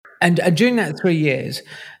And during that 3 years,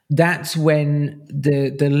 that's when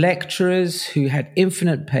the lecturers who had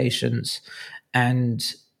infinite patience and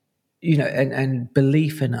and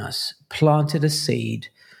belief in us planted a seed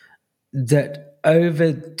that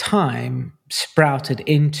over time sprouted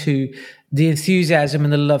into the enthusiasm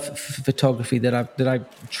and the love for photography that I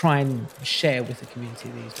try and share with the community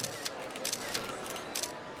these days.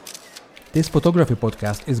 This photography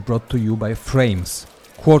podcast is brought to you by Frames,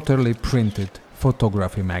 quarterly printed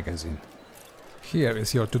photography magazine. Here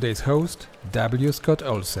is your today's host, W. Scott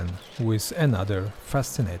Olsen, with another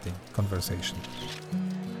fascinating conversation.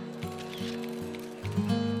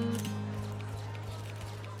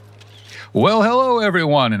 Well, hello,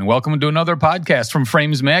 everyone, and welcome to another podcast from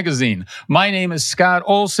Frames Magazine. My name is Scott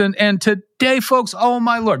Olsen, and today, folks, oh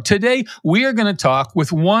my Lord, today we are going to talk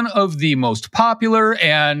with one of the most popular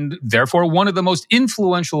and therefore one of the most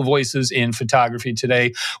influential voices in photography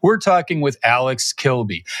today. We're talking with Alex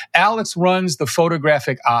Kilbee. Alex runs The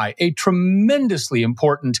Photographic Eye, a tremendously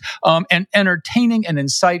important and entertaining and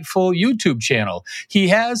insightful YouTube channel. He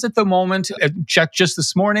has at the moment, checked just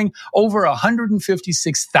this morning, over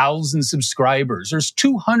 156,000 subscribers. There's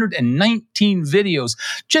 219 videos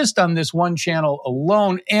just on this one channel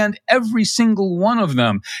alone, and every single one of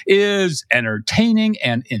them is entertaining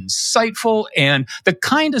and insightful and the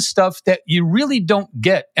kind of stuff that you really don't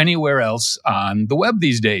get anywhere else on the web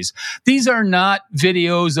these days. These are not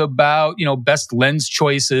videos about, best lens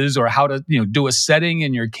choices or how to, do a setting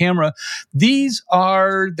in your camera. These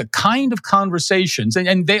are the kind of conversations,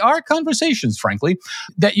 and they are conversations, frankly,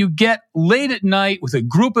 that you get late at night with a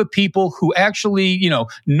group of people who actually,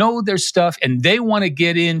 know their stuff, and they want to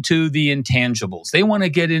get into the intangibles. They want to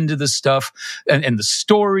get into the stuff and the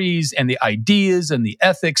stories and the ideas and the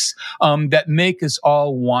ethics that make us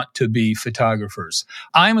all want to be photographers.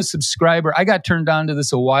 I'm a subscriber. I got turned on to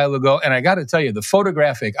this a while ago, and I got to tell you, The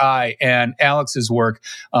Photographic Eye and Alex's work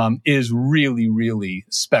is really, really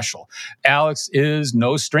special. Alex is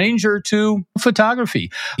no stranger to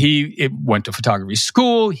photography. He went to photography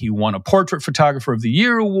school. He won a Portrait Photographer of the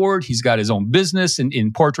Year award. He's got his own business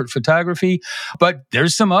in portrait photography. But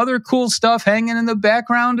there's some other cool stuff hanging in the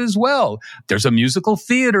background as well. There's a musical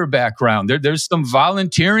theater background. There's some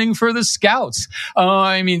volunteering for the Scouts.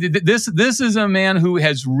 This is a man who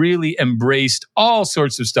has really embraced all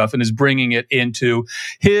sorts of stuff and is bringing it into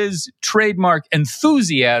his trademark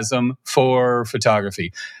enthusiasm for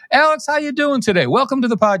photography. Alex, how you doing today? Welcome to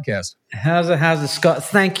the podcast. How's it, Scott?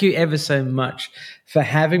 Thank you ever so much for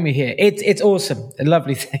having me here. It's awesome.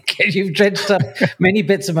 Lovely. Thank you. You've drenched up many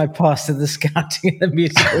bits of my past in the scouting and the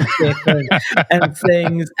musical theatre and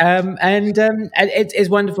things. And it's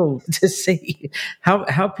wonderful to see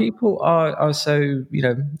how people are so,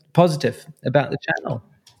 positive about the channel.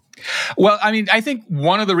 Well, I think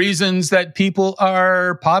one of the reasons that people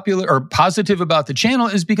are popular or positive about the channel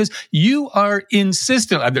is because you are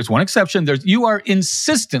insistent. There's one exception. You are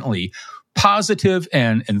insistently positive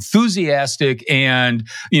and enthusiastic and,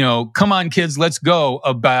 come on, kids, let's go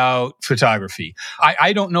about photography.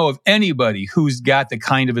 I don't know of anybody who's got the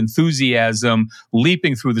kind of enthusiasm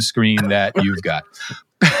leaping through the screen that you've got.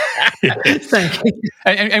 Thank you.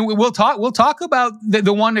 And we'll talk about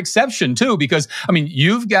the one exception too, because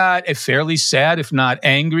you've got a fairly sad, if not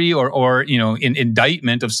angry, or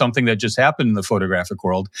indictment of something that just happened in the photographic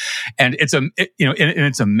world, and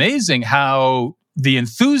it's amazing how the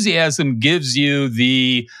enthusiasm gives you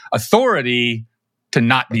the authority to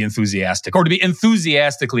not be enthusiastic or to be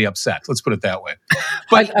enthusiastically upset. Let's put it that way.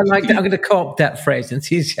 But I like that. I'm going to co-opt that phrase,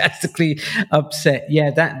 enthusiastically upset.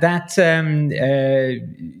 Yeah,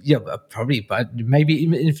 probably, but maybe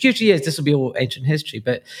in future years, this will be all ancient history.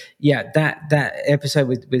 But yeah, that episode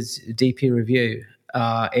with DP Review,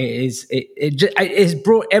 it has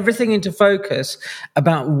brought everything into focus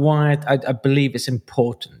about why I believe it's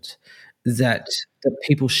important that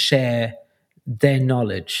people share their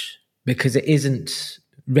knowledge, because it isn't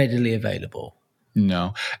readily available.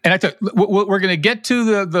 No. And we're going to get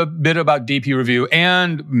to the bit about DP Review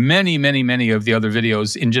and many, many, many of the other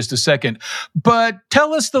videos in just a second. But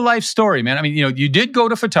tell us the life story, man. You did go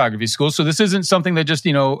to photography school, so this isn't something that just,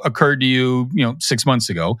 occurred to you, 6 months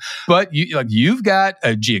ago. But you've got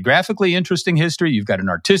a geographically interesting history. You've got an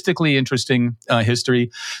artistically interesting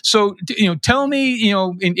history. So, tell me,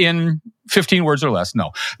 in 15 words or less.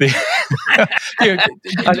 No. I'll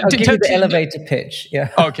give you the elevator pitch. Yeah.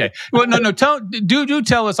 Okay. Well, no. Do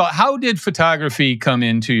tell us all, how did photography come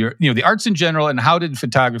into your, the arts in general, and how did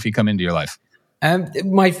photography come into your life?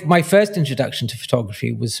 My first introduction to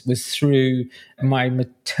photography was through my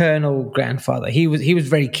maternal grandfather. He was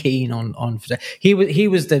very keen on photography. He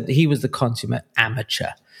was the consummate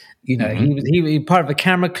amateur. You know, he was part of a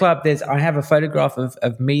camera club. I have a photograph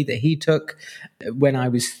of me that he took when I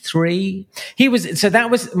was 3. So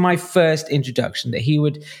that was my first introduction, that he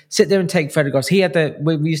would sit there and take photographs.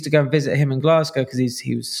 We used to go and visit him in Glasgow because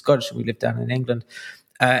he was Scottish and we lived down in England.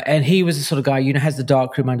 And he was the sort of guy, has the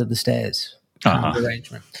dark room under the stairs kind of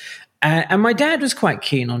arrangement. And my dad was quite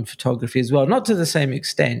keen on photography as well, not to the same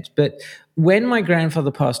extent. But when my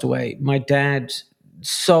grandfather passed away, my dad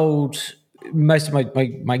sold most of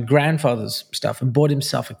my grandfather's stuff and bought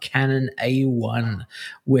himself a Canon A1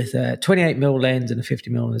 with a 28mm lens and a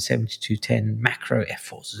 50mm and a 7210 macro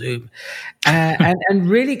f4 zoom, and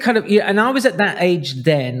really kind of, and I was at that age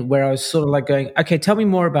then where I was sort of like going, okay, tell me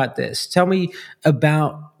more about this, tell me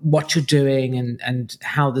about what you're doing and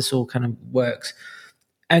how this all kind of works.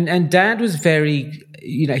 And Dad was very,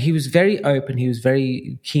 he was very open. He was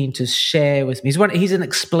very keen to share with me. He's an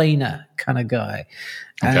explainer kind of guy.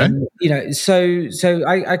 Okay. So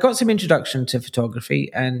I got some introduction to photography,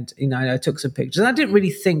 and I took some pictures. And I didn't really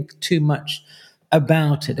think too much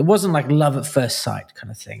about it. It wasn't like love at first sight kind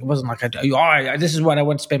of thing. It wasn't like this is what I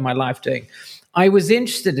want to spend my life doing. I was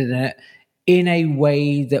interested in it in a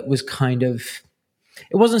way that was kind of,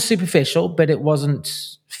 it wasn't superficial, but it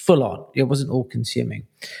wasn't full on. It wasn't all consuming.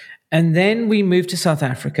 And then we moved to South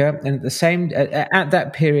Africa, and at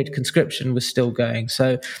that period, conscription was still going.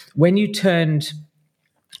 So when you turned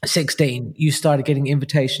 16, you started getting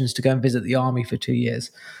invitations to go and visit the army for 2 years.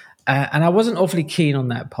 And I wasn't awfully keen on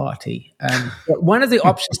that party. But one of the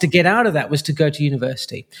options to get out of that was to go to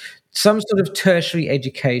university, some sort of tertiary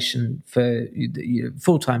education for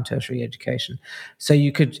full-time tertiary education. So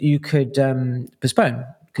you could postpone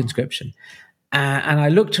conscription. And I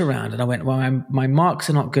looked around and I went, well, my marks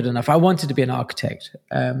are not good enough. I wanted to be an architect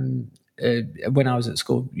when I was at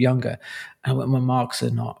school, younger. And I went, my marks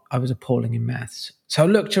are not. I was appalling in maths. So I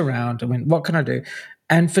looked around and went, what can I do?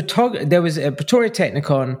 And there was a Pretoria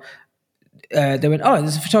Technikon. They went,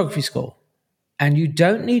 there's a photography school. And you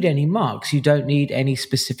don't need any marks. You don't need any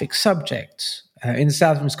specific subjects. In the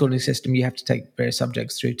South African schooling system, you have to take various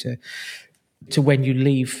subjects through to when you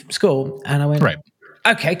leave school. And I went, right.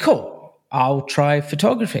 Okay, cool. I'll try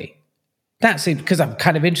photography. That's it, because I'm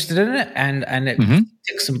kind of interested in it, and it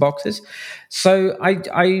ticks some boxes. So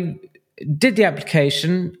I did the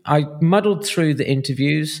application. I muddled through the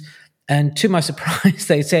interviews, and to my surprise,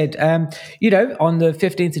 they said, on the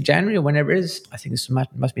 15th of January or whenever it is, I think this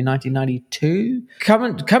must be 1992,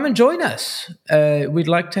 come and join us. We'd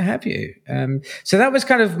like to have you. So that was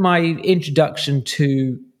kind of my introduction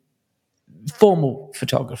to formal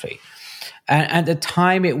photography. And at the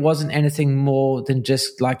time, it wasn't anything more than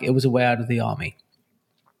just like it was a way out of the army.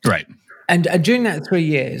 Right. And during that 3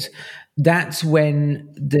 years, that's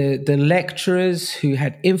when the lecturers who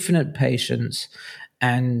had infinite patience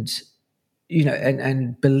and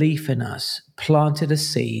belief in us planted a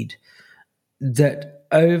seed that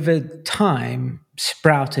over time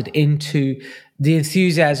sprouted into the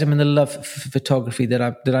enthusiasm and the love for photography that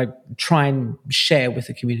I try and share with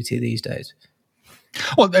the community these days.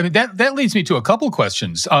 Well, I mean, that leads me to a couple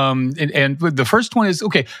questions. And the first one is,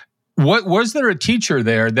 okay, was there a teacher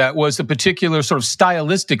there that was a particular sort of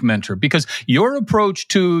stylistic mentor? Because your approach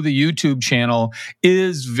to the YouTube channel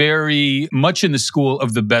is very much in the school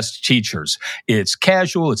of the best teachers. It's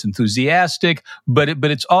casual, it's enthusiastic, but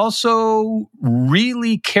it's also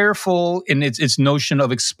really careful in its notion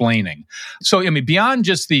of explaining. So, I mean, beyond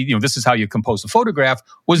just this is how you compose a photograph,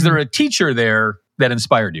 was there a teacher there that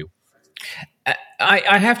inspired you?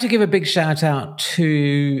 I have to give a big shout out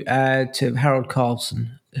to Harold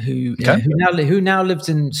Carlson, who now lives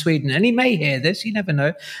in Sweden, and he may hear this. You never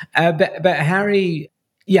know. But Harry,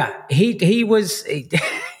 he was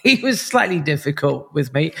slightly difficult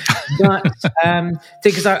with me, but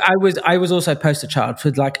because I was also a poster child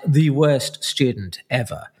for like the worst student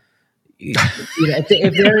ever.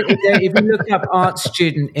 If you look up art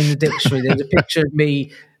student in the dictionary, there's a picture of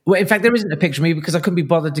me. Well, in fact, there isn't a picture of me because I couldn't be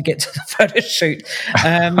bothered to get to the photo shoot.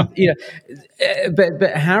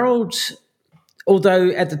 But Harold, although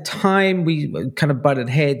at the time we kind of butted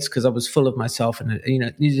heads because I was full of myself and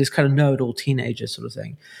you just kind of know-it-all teenager sort of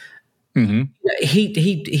thing. Mm-hmm.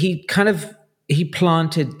 He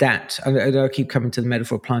planted that. I keep coming to the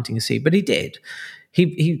metaphor of planting a seed, but he did.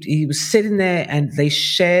 He was sitting there and they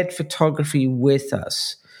shared photography with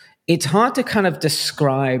us. It's hard to kind of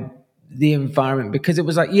describe the environment because it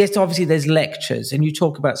was like, yes, obviously there's lectures and you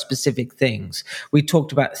talk about specific things. We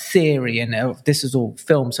talked about theory and this is all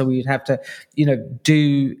film. So we would have to,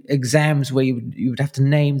 do exams where you would have to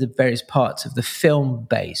name the various parts of the film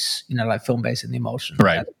base, like film base and the emulsion.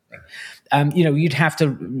 Right. You'd have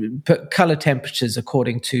to put color temperatures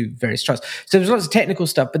according to various trucks. So there was lots of technical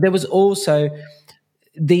stuff, but there was also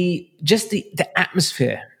the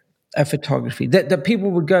atmosphere of photography that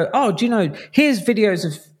people would go, oh, do you know, here's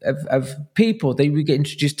videos of people. They would get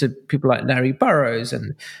introduced to people like Larry Burrows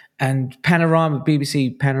and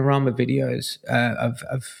BBC panorama videos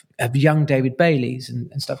of young David Baileys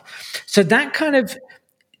and stuff. So that kind of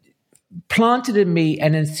planted in me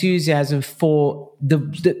an enthusiasm for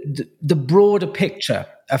the broader picture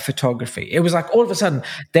of photography. It was like all of a sudden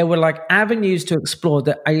there were like avenues to explore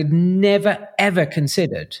that I had never ever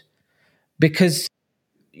considered, because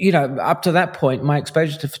up to that point my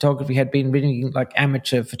exposure to photography had been reading like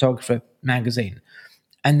Amateur Photographer magazine,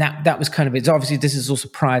 and that was kind of it. Obviously this is also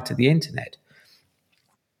prior to the internet.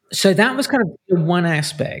 So that was kind of one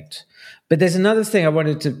aspect. But there's another thing I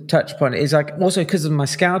wanted to touch upon, is like also because of my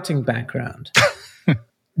scouting background.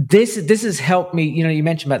 This has helped me. You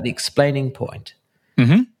mentioned about the explaining point.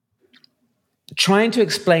 Mm-hmm. Trying to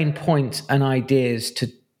explain points and ideas to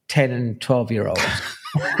 10 and 12-year-olds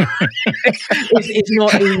it's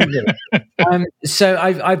not easy. So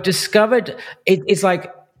I've discovered it's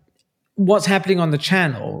like what's happening on the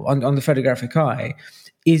channel on the Photographic Eye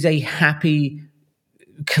is a happy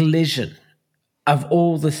collision of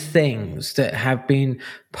all the things that have been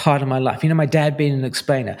part of my life. My dad being an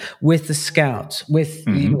explainer, with the Scouts, with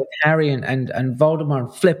with Harry and Voldemar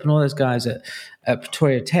and Flip and all those guys at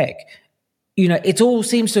Pretoria Tech. It all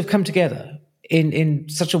seems to have come together in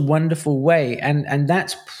such a wonderful way. And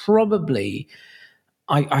that's probably,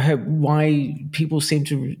 I hope, why people seem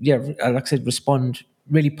to, like I said, respond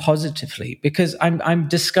really positively, because I'm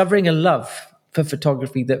discovering a love for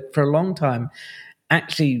photography that for a long time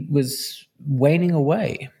actually was waning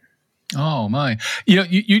away. Oh my!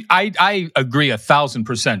 I agree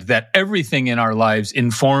 1,000% that everything in our lives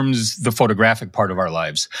informs the photographic part of our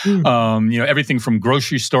lives. Everything from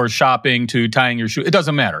grocery store shopping to tying your shoe, it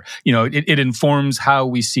doesn't matter. It informs how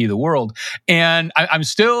we see the world. And I'm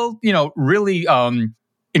still, really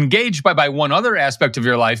engaged by one other aspect of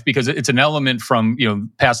your life, because it's an element from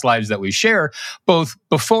past lives that we share, both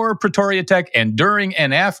before Pretoria Tech and during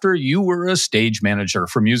and after. You were a stage manager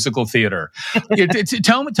for musical theater.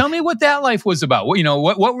 Tell me what that life was about.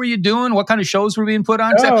 What were you doing? What kind of shows were being put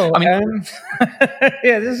on?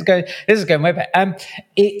 Yeah, this is going way back.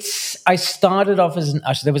 I started off as an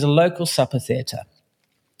usher. There was a local supper theatre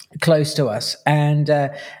close to us, and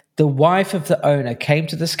the wife of the owner came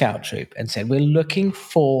to the Scout troop and said, we're looking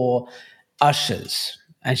for ushers.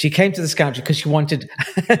 And she came to the Scout troop because she wanted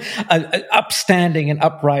an upstanding and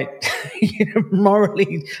upright,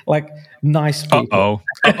 morally like nice people.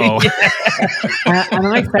 Uh-oh. And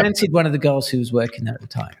I fancied one of the girls who was working there at the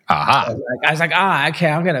time. Aha. I was like,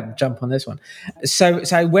 okay, I'm going to jump on this one. So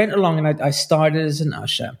I went along and I started as an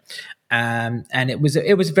usher. And it was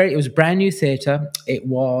a brand new theatre. It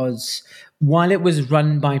was, while it was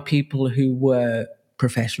run by people who were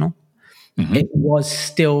professional, it was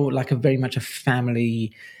still like very much a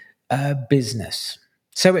family business.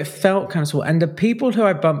 So it felt kind of small. And the people who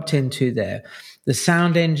I bumped into there, the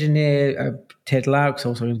sound engineer, Ted Laux,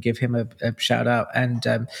 also going to give him a shout out, and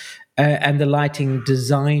the lighting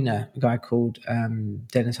designer, a guy called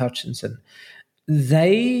Dennis Hutchinson,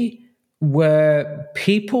 they were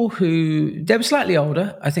people who, they were slightly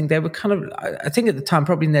older. I think they were at the time,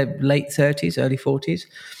 probably in their late 30s, early 40s.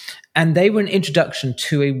 And they were an introduction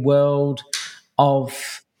to a world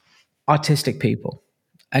of artistic people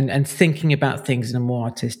and thinking about things in a more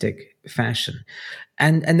artistic fashion.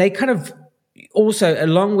 And they kind of also,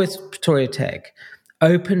 along with Pretoria Tech,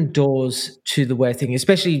 opened doors to the way of thinking,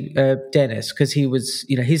 especially Dennis, because he was,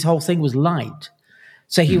 his whole thing was light.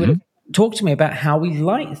 So he would talk to me about how we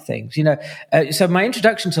light things, So my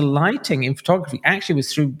introduction to lighting in photography actually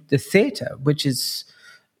was through the theatre, which is,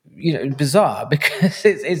 bizarre because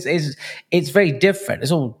it's very different.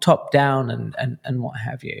 It's all top down and what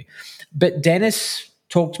have you. But Dennis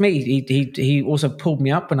talked to me. He also pulled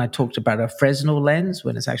me up when I talked about a Fresnel lens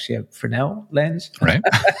when it's actually a Fresnel lens. Right.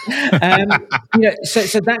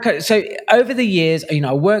 So over the years,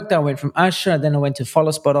 I worked. I went from usher, then I went to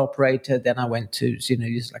follow spot operator, then I went to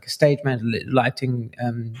use like a stage man, lighting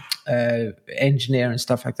engineer and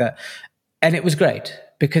stuff like that. And it was great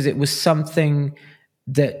because it was something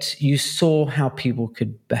that you saw how people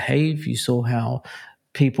could behave, you saw how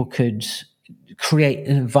people could create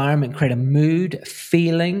an environment, create a mood, a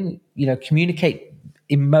feeling, communicate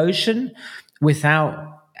emotion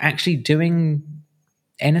without actually doing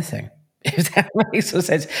anything, if that makes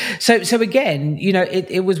sense. So again,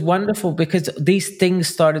 it was wonderful because these things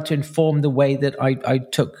started to inform the way that I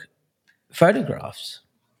took photographs.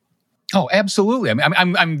 Oh, absolutely. I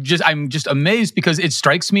mean, I'm just amazed because it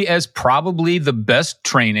strikes me as probably the best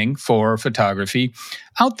training for photography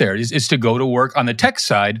out there is to go to work on the tech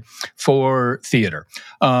side for theater.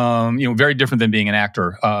 Very different than being an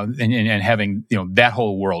actor and having that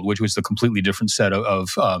whole world, which was a completely different set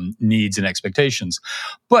of needs and expectations.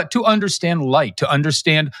 But to understand light, to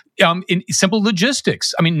understand in simple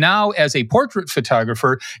logistics. I mean, now as a portrait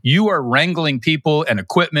photographer, you are wrangling people and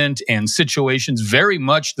equipment and situations very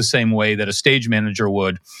much the same way that a stage manager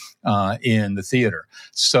would in the theater.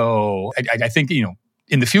 So I think,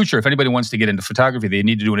 in the future, if anybody wants to get into photography, they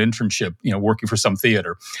need to do an internship, working for some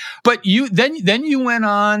theater. But you went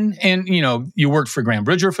on and, you worked for Graham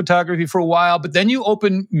Bridger Photography for a while, but then you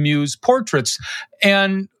opened Muse Portraits.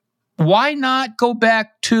 And why not go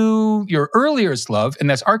back to your earliest love, and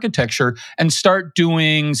that's architecture, and start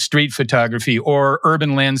doing street photography or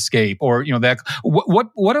urban landscape or, that?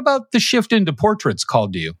 What about the shift into portraits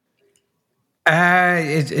called to you?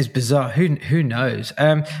 It's bizarre. Who knows?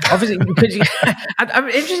 Obviously, I'm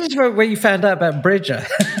interested to know where you found out about Bridger.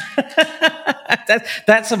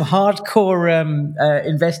 That's some hardcore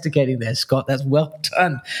investigating there, Scott. That's well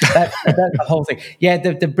done. That's the whole thing. Yeah,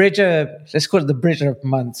 the Bridger. Let's call it the Bridger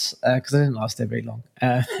months because I didn't last there very long.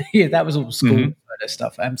 That was all school photo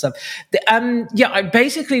stuff. I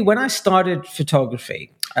basically when I started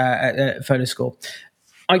photography at photo school.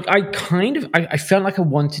 I felt like I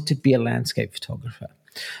wanted to be a landscape photographer.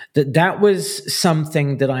 That was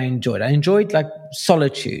something that I enjoyed. I enjoyed like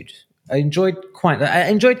solitude. I enjoyed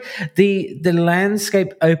the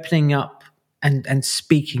landscape opening up and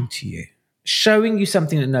speaking to you, showing you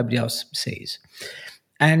something that nobody else sees.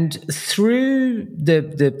 And through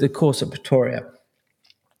the course at Pretoria,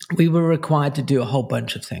 we were required to do a whole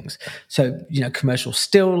bunch of things. So, commercial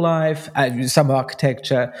still life, some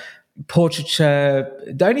architecture, portraiture.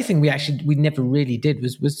 The only thing we never really did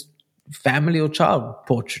was family or child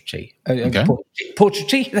portraiture. Okay.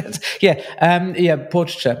 Portraiture.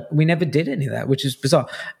 Portraiture. We never did any of that, which is bizarre.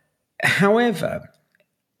 However,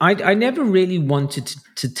 I never really wanted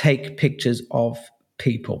to take pictures of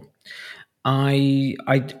people. I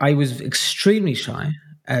was extremely shy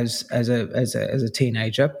as a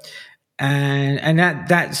teenager. And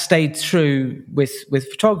that stayed through with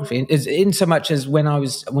photography, in so much as when I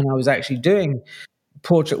was actually doing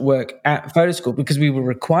portrait work at photo school, because we were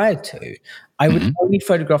required to, I would only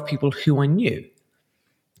photograph people who I knew.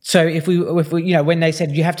 So if we when they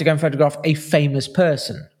said you have to go and photograph a famous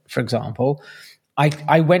person, for example,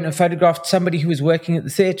 I went and photographed somebody who was working at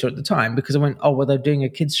the theatre at the time because I went, oh well, they're doing a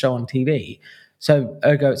kids show on TV, so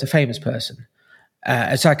ergo it's a famous person.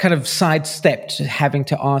 So I kind of sidestepped having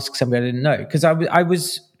to ask somebody I didn't know because I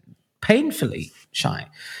was painfully shy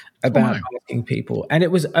about asking people. And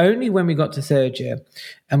it was only when we got to third year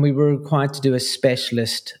and we were required to do a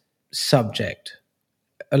specialist subject.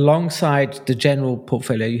 Alongside the general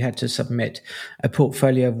portfolio, you had to submit a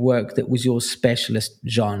portfolio of work that was your specialist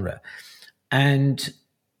genre. And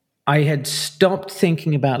I had stopped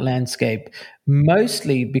thinking about landscape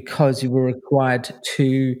mostly because you were required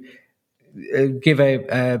to give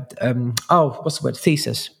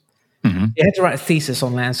thesis. You had to write a thesis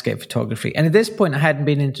on landscape photography. And at this point, I hadn't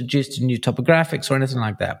been introduced to new topographics or anything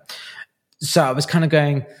like that. So I was kind of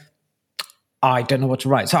going, I don't know what to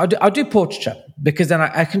write. So I'll do portraiture because then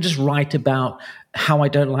I can just write about how I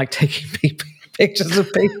don't like taking pictures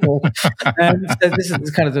of people. So this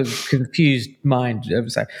is kind of the confused mind.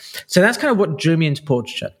 So that's kind of what drew me into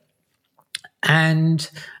portraiture. And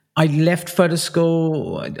I left photo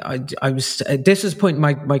school. I was at this point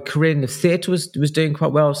my career in the theatre was doing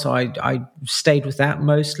quite well, so I stayed with that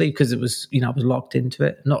mostly because it was I was locked into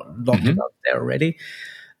it, not locked up there already.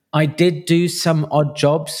 I did do some odd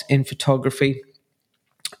jobs in photography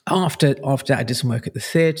after that. I did some work at the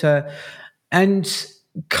theatre, and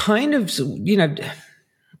kind of it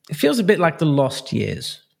feels a bit like the lost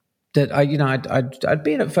years. That I'd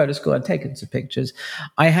been at photo school, I'd taken some pictures.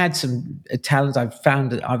 I had some talents. I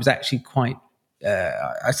found that I was actually quite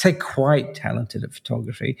talented at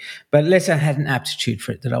photography, but unless I had an aptitude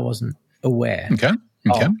for it that I wasn't aware. Okay.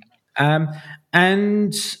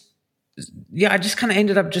 And I just kind of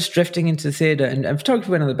ended up just drifting into the theatre, and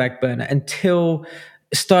photography went on the back burner until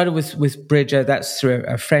it started with Bridger. That's through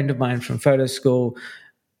a friend of mine from photo school.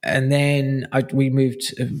 And then I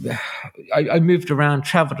moved around,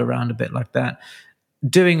 traveled around a bit like that,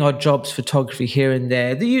 doing odd jobs, photography here and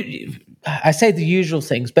there. I say the usual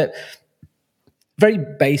things, but very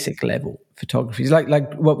basic level photography. It's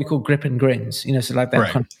like what we call grip and grins, so like that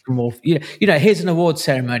right. kind of more, here's an awards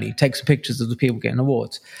ceremony, take some pictures of the people getting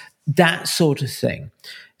awards, that sort of thing.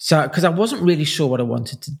 So, because I wasn't really sure what I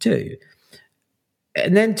wanted to do.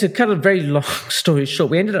 And then to cut a very long story short,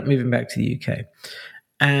 we ended up moving back to the UK.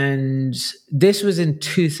 And this was in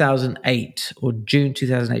 2008 or June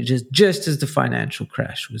 2008, just as the financial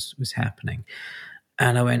crash was happening.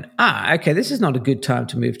 And I went, okay, this is not a good time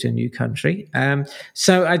to move to a new country.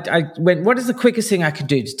 So I went, what is the quickest thing I could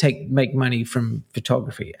do to make money from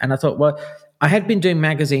photography? And I thought, well, I had been doing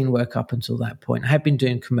magazine work up until that point. I had been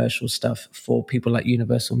doing commercial stuff for people like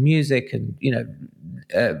Universal Music and,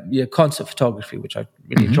 concert photography, which I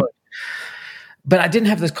really enjoyed. But I didn't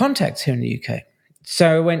have those contacts here in the UK.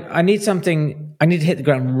 So when I need something, I need to hit the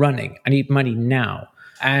ground running. I need money now.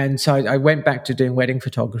 And so I went back to doing wedding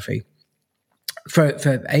photography.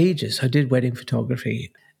 For ages, I did wedding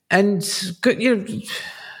photography and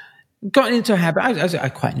got into a habit. I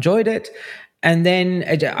quite enjoyed it. And then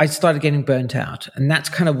I started getting burnt out. And that's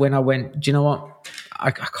kind of when I went, do you know what?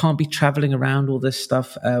 I can't be traveling around all this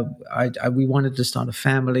stuff. We wanted to start a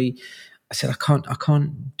family. I said, I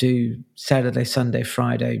can't do Saturday, Sunday,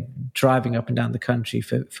 Friday, driving up and down the country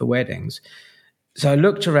for weddings. So I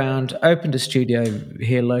looked around, opened a studio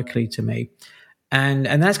here locally to me. And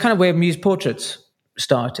that's kind of where Muse Portraits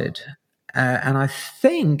started. And I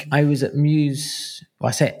think I was at Muse,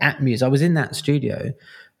 I was in that studio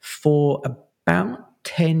for about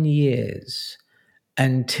 10 years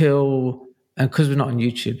until, because we're not on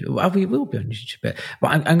YouTube, well, we will be on YouTube, but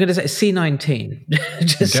I'm going to say C19.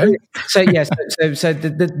 So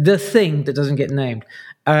the thing that doesn't get named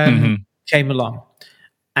came along.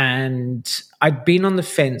 And I'd been on the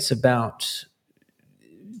fence about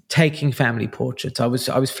taking family portraits. I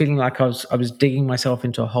was feeling like I was digging myself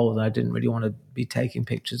into a hole that I didn't really want to be taking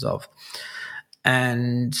pictures of.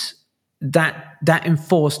 And that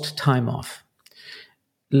enforced time off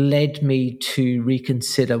led me to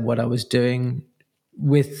reconsider what I was doing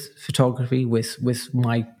with photography, with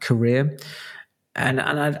my career. And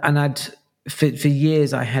I'd for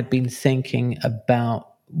years I had been thinking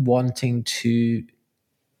about wanting to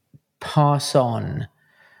pass on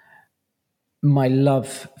my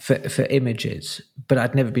love for images, but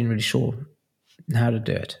I'd never been really sure how to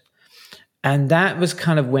do it. And that was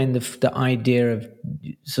kind of when the idea of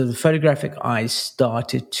sort of the photographic eye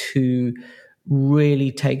started to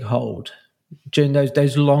really take hold during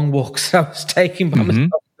those long walks I was taking by myself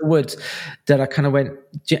in the woods, that I kind of went,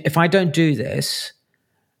 if I don't do this,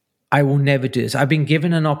 I will never do this. I've been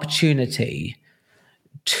given an opportunity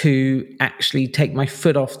to actually take my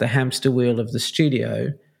foot off the hamster wheel of the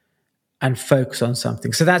studio and focus on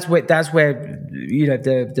something. So that's where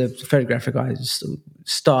the photographic eye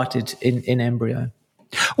started in embryo.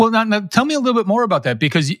 Well, now tell me a little bit more about that,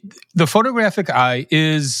 because the photographic eye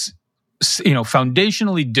is,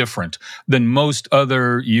 foundationally different than most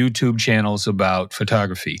other YouTube channels about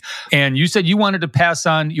photography. And you said you wanted to pass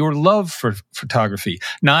on your love for photography,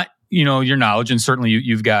 not your knowledge, and certainly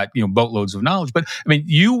you've got boatloads of knowledge. But I mean,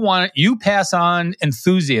 you pass on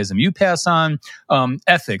enthusiasm, you pass on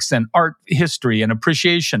ethics and art history and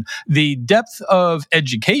appreciation, the depth of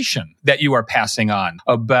education that you are passing on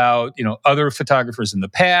about other photographers in the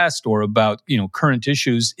past or about current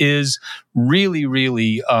issues is really,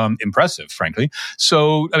 really impressive, frankly.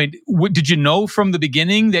 So, I mean, did you know from the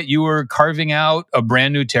beginning that you were carving out a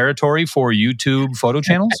brand new territory for YouTube photo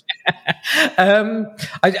channels?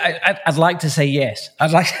 I'd like to say yes.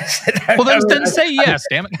 I'd like to say that. Well, then say yes,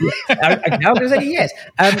 damn it. I'm going to say yes.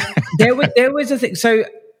 There was a thing. So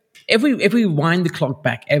if we wind the clock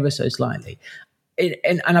back ever so slightly,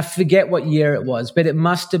 and I forget what year it was, but it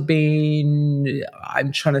must have been,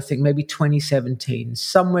 I'm trying to think, maybe 2017,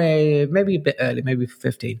 somewhere, maybe a bit early, maybe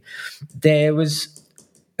 15. There was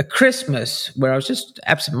a Christmas where I was just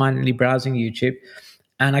absentmindedly browsing YouTube,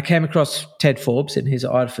 and I came across Ted Forbes in his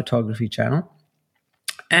art photography channel.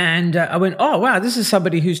 And I went, oh, wow, this is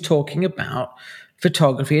somebody who's talking about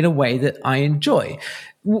photography in a way that I enjoy.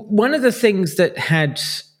 One of the things that had,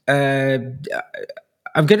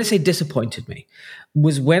 I'm going to say disappointed me,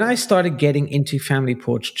 was when I started getting into family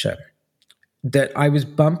portraiture, that I was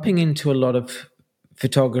bumping into a lot of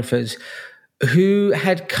photographers who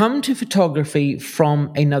had come to photography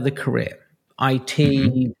from another career.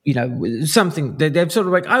 IT, something. They're sort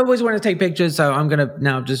of like, I always want to take pictures, so I'm going to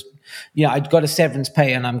now just, I've got a severance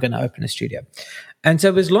pay and I'm going to open a studio. And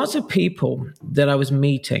so there's lots of people that I was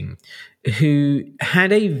meeting who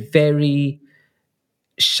had a very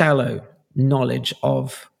shallow knowledge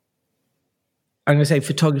of, I'm going to say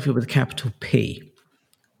photography with a capital P,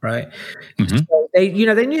 right? Mm-hmm. So they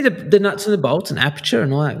knew the nuts and the bolts and aperture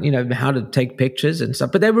and all that, how to take pictures and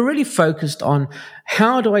stuff, but they were really focused on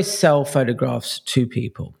how do I sell photographs to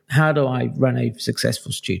people? How do I run a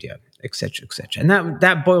successful studio, et cetera, et cetera. And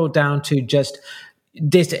that boiled down to just,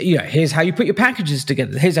 this, here's how you put your packages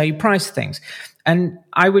together. Here's how you price things. And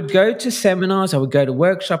I would go to seminars. I would go to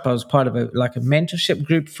workshops. I was part of a mentorship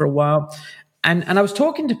group for a while. And I was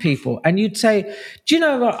talking to people, and you'd say, do you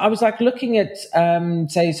know, I was like looking at,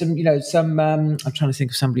 say, some, I'm trying to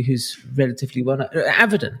think of somebody who's relatively well known,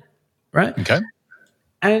 Avedon, right? Okay.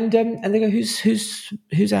 And they go, who's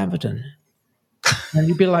Avedon? And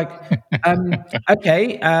you'd be like,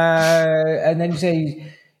 okay. And then you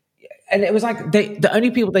say, and it was like the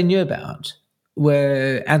only people they knew about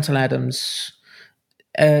were Ansel Adams,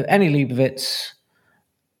 Annie Leibovitz,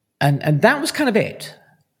 and that was kind of it.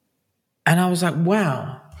 And I was like,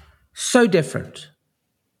 wow, so different,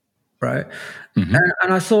 right? Mm-hmm.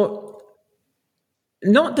 And I thought,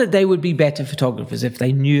 not that they would be better photographers if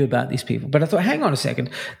they knew about these people, but I thought, hang on a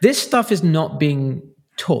second, this stuff is not being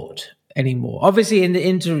taught anymore. Obviously, in the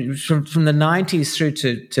from the 90s through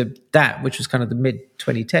to that, which was kind of the mid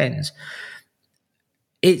 2010s,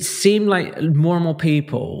 it seemed like more and more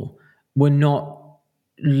people were not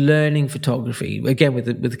learning photography, again with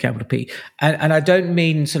the capital P, and I don't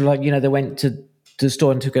mean sort of like they went to the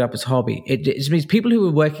store and took it up as a hobby. It means people who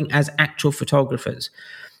were working as actual photographers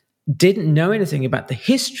didn't know anything about the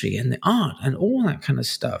history and the art and all that kind of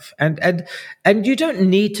stuff. And you don't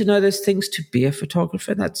need to know those things to be a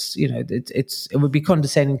photographer. That's it would be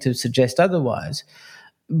condescending to suggest otherwise.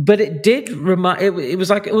 But it did remind. It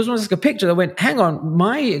was almost like a picture that went, hang on,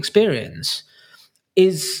 my experience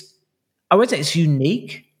is, I would say it's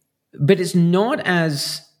unique, but it's not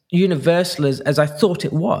as universal as I thought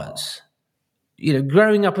it was.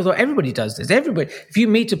 Growing up, I thought everybody does this. Everybody, if you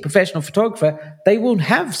meet a professional photographer, they will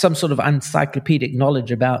have some sort of encyclopedic knowledge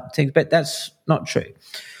about things, but that's not true.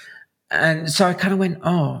 And so I kind of went,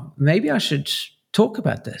 oh, maybe I should talk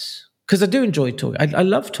about this. Because I do enjoy talking. I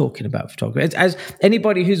love talking about photography, as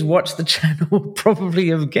anybody who's watched the channel will probably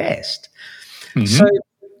have guessed. Mm-hmm.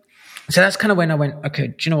 So that's kind of when I went, okay,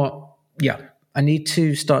 do you know what? Yeah, I need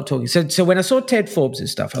to start talking. So when I saw Ted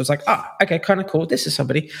Forbes' stuff, I was like, okay, kind of cool. This is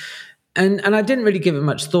somebody. And I didn't really give it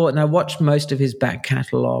much thought. And I watched most of his back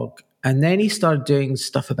catalog. And then he started doing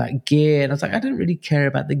stuff about gear. And I was like, I don't really care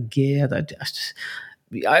about the gear.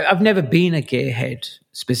 I've never been a gearhead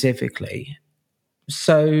specifically.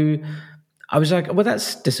 So I was like, well,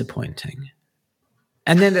 that's disappointing.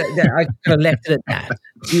 And then I kind of left it at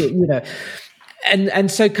that,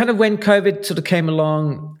 And so kind of when COVID sort of came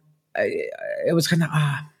along, it was kind of,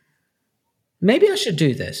 maybe I should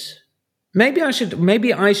do this. Maybe I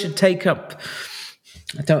should take up,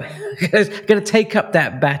 going to take up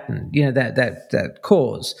that baton, that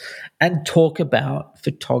cause, and talk about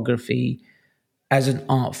photography as an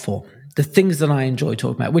art form. The things that I enjoy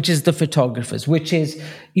talking about, which is the photographers, which is,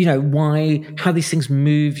 how these things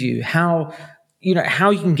move you, how you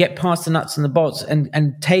can get past the nuts and the bolts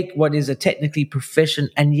and take what is a technically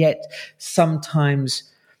proficient and yet sometimes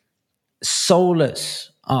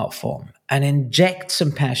soulless art form and inject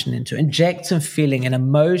some passion into it, inject some feeling and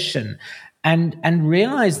emotion, and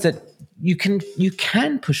realize that you can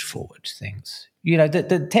push forward things.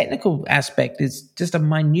 The technical aspect is just a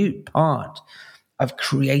minute part of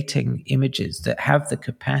creating images that have the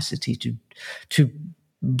capacity to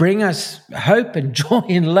bring us hope and joy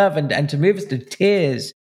and love and to move us to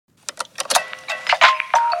tears.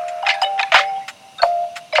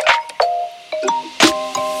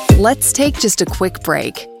 Let's take just a quick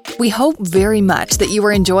break. We hope very much that you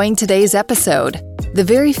are enjoying today's episode. The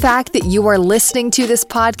very fact that you are listening to this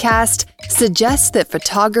podcast suggests that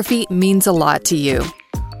photography means a lot to you.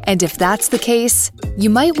 And if that's the case,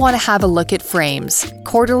 you might want to have a look at Frames,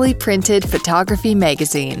 quarterly printed photography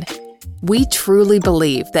magazine. We truly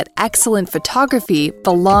believe that excellent photography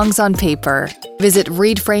belongs on paper. Visit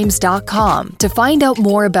readframes.com to find out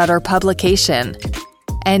more about our publication.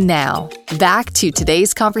 And now, back to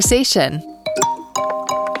today's conversation.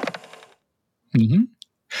 Mm-hmm.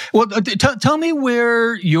 Well, tell me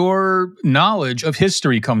where your knowledge of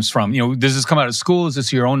history comes from. Does this come out of school? Is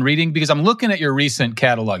this your own reading? Because I'm looking at your recent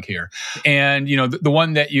catalog here. And, the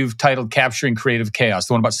one that you've titled Capturing Creative Chaos,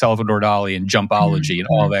 the one about Salvador Dali and Jumpology and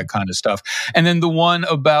all that kind of stuff. And then the one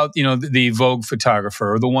about, the Vogue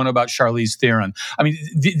photographer, or the one about Charlize Theron. I mean,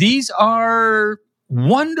 these are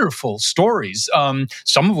wonderful stories,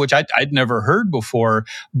 some of which I'd never heard before,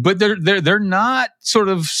 but they're not sort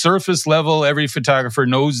of surface level. Every photographer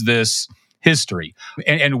knows this history.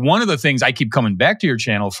 And one of the things I keep coming back to your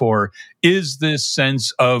channel for is this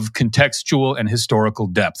sense of contextual and historical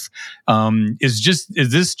depth. Is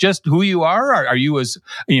this just who you are? Are you are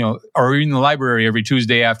you in the library every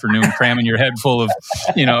Tuesday afternoon cramming your head full of,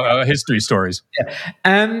 history stories?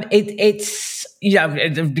 It's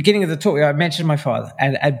at the beginning of the talk, I mentioned my father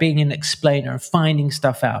and being an explainer and finding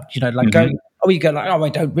stuff out, going, you go like, I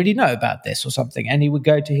don't really know about this or something. And he would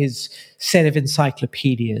go to his set of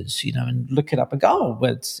encyclopedias, and look it up and go, oh,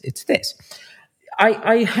 well, it's this.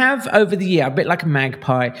 I have over the year, a bit like a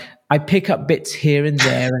magpie, I pick up bits here and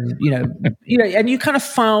there and, and you kind of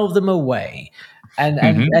file them away and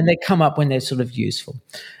they come up when they're sort of useful.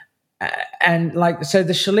 So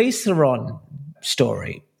the Charlize Theron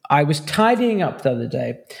story, I was tidying up the other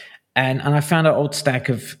day and I found an old stack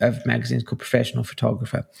of magazines called Professional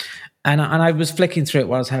Photographer. And I was flicking through it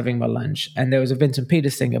while I was having my lunch, and there was a Vincent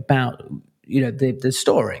Peters thing about, the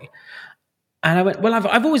story. And I went, well,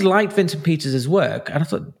 I've always liked Vincent Peters' work. And I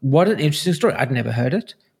thought, what an interesting story. I'd never heard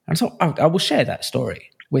it. And I thought, I will share that story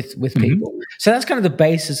with people. So that's kind of the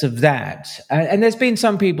basis of that. And there's been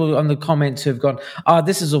some people on the comments who've gone, oh,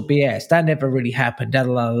 this is all BS. That never really happened, da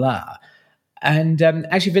la la la. And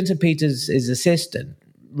actually, Vincent Peters' assistant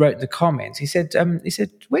wrote the comments. He said,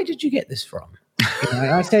 where did you get this from?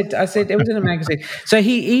 I said it was in a magazine. So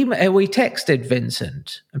we texted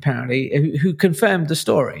Vincent, apparently, who confirmed the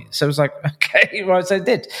story. So it was like, okay, right. So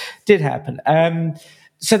it did happen.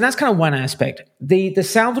 So that's kind of one aspect. The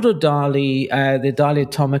Salvador Dali, the Dali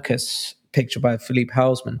Atomicus picture by Philippe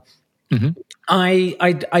Halsman.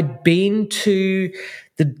 I'd been to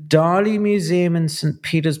the Dali Museum in St.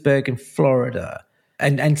 Petersburg in Florida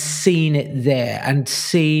and seen it there and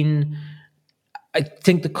seen, I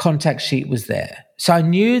think the contact sheet was there. So I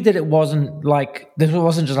knew that it wasn't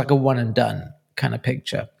just like a one and done kind of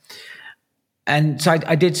picture. And so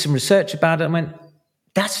I did some research about it and went,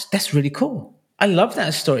 that's really cool. I love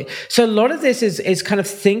that story. So a lot of this is kind of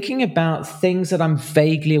thinking about things that I'm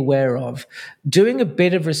vaguely aware of, doing a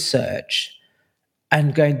bit of research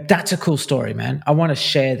and going, that's a cool story, man. I want to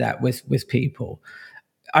share that with people.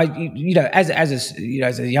 As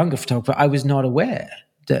a younger photographer, I was not aware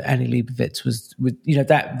that Annie Leibovitz was with,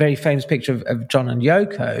 that very famous picture of John and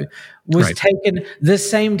Yoko was taken the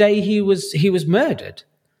same day he was murdered.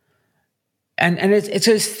 And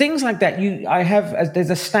it's things like that. There's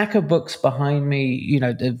a stack of books behind me,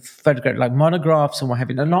 the photograph, like monographs and what have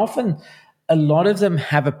you. And often a lot of them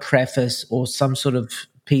have a preface or some sort of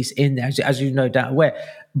piece in there, as you no doubt aware,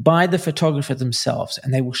 by the photographer themselves,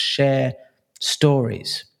 and they will share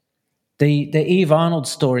stories. The Eve Arnold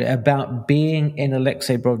story about being in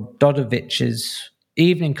Alexei Brodovich's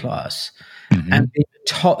evening class and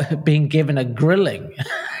being given a grilling,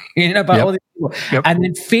 about all these people, and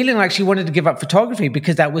then feeling like she wanted to give up photography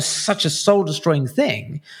because that was such a soul-destroying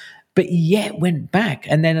thing, but yet went back.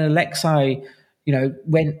 And then Alexei,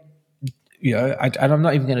 went, and I'm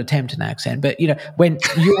not even going to attempt an accent, but, when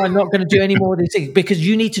you are not going to do any more of these things because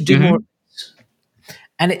you need to do more.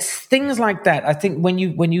 And it's things like that. I think when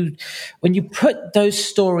you put those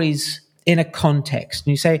stories in a context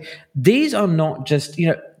and you say, these are not just,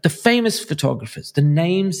 the famous photographers, the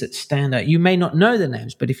names that stand out. You may not know the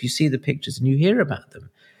names, but if you see the pictures and you hear about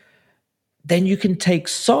them, then you can take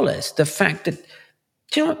solace. The fact that,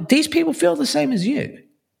 these people feel the same as you,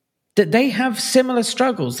 that they have similar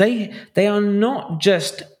struggles. They are not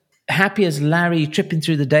just happy as Larry tripping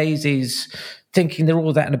through the daisies thinking they're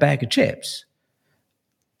all that in a bag of chips.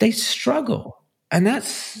 They struggle. And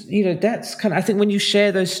that's kind of, I think when you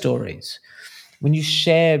share those stories, when you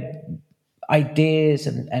share ideas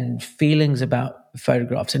and feelings about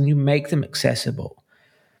photographs and you make them accessible,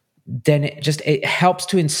 then it helps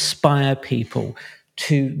to inspire people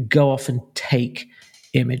to go off and take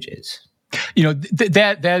images.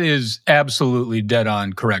 That is absolutely dead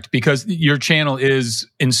on correct, because your channel is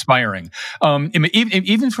inspiring.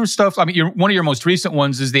 Even for stuff, one of your most recent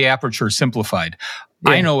ones is the Aperture Simplified.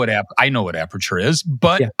 Yeah. I know what Aperture is,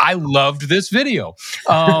 but I loved this video.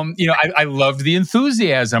 I loved the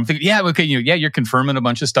enthusiasm. I'm thinking, you're confirming a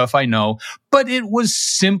bunch of stuff I know, but it was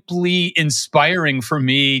simply inspiring for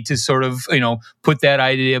me to sort of, put that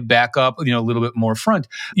idea back up, a little bit more front.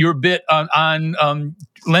 Your bit on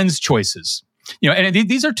lens choices. And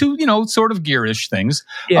these are two, sort of gearish things.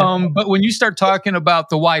 Yeah. But when you start talking about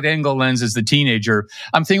the wide angle lens as the teenager,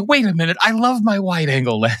 I'm thinking, wait a minute, I love my wide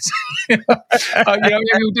angle lens. Does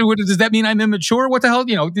that mean I'm immature? What the hell?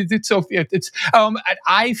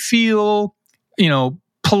 I feel,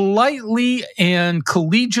 politely and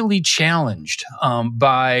collegially challenged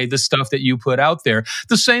by the stuff that you put out there.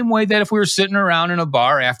 The same way that if we were sitting around in a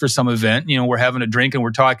bar after some event, we're having a drink and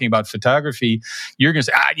we're talking about photography, you're going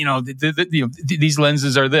to say, these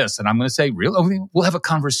lenses are this. And I'm going to say, really? Okay, we'll have a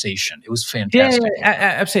conversation. It was fantastic. Yeah,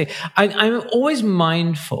 absolutely. I'm always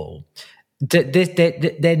mindful that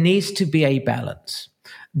there needs to be a balance.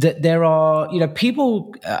 That there are,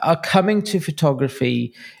 people are coming to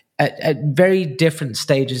photography at very different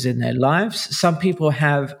stages in their lives. Some people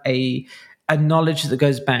have a knowledge that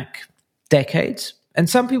goes back decades, and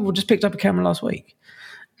some people just picked up a camera last week.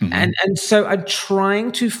 Mm-hmm. And so I'm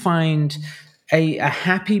trying to find a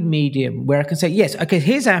happy medium where I can say, yes, okay,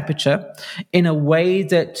 here's aperture in a way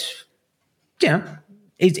that,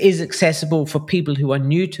 is accessible for people who are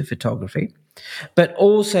new to photography, but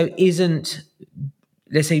also isn't,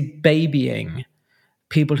 let's say, babying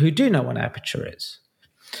people who do know what aperture is.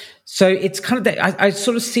 So it's kind of that I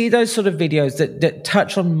sort of see those sort of videos that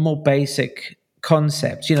touch on more basic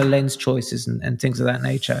concepts, lens choices and things of that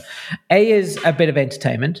nature. A is a bit of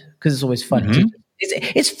entertainment because it's always fun. Mm-hmm.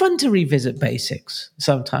 It's fun to revisit basics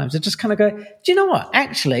sometimes. It just kind of go, do you know what?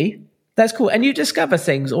 Actually, that's cool. And you discover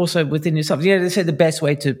things also within yourself. They say the best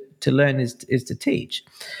way to learn is to teach.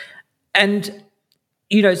 And,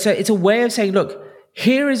 so it's a way of saying, look,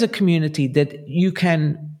 here is a community that you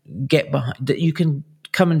can get behind, that you can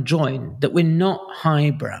come and join, that we're not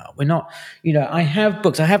highbrow. We're not, I have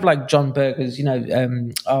books. I have like John Berger's, I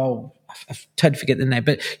totally forget the name,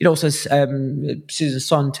 but also Susan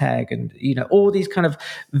Sontag and, all these kind of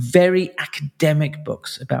very academic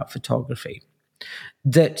books about photography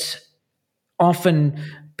that often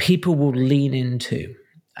people will lean into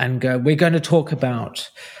and go, we're going to talk about,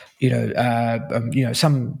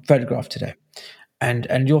 some photograph today.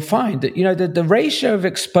 And you'll find that, the ratio of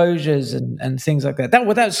exposures and things like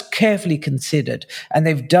that's carefully considered. And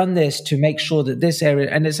they've done this to make sure that this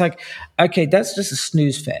area, and it's like, okay, that's just a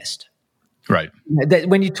snooze fest. Right. That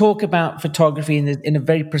when you talk about photography in a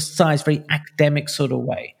very precise, very academic sort of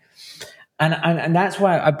way. And that's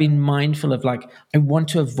why I've been mindful of, like, I want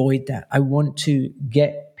to avoid that. I want to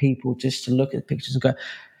get people just to look at pictures and go,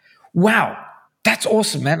 wow, that's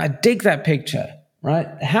awesome, man. I dig that picture. Right?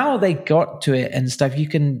 How they got to it and stuff, you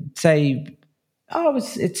can say, oh,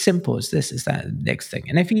 it's simple. It's this, it's that, next thing.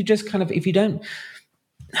 And if you just if you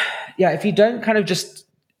don't kind of just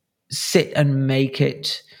sit and make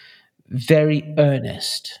it very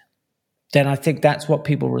earnest, then I think that's what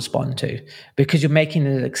people respond to, because you're making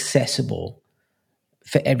it accessible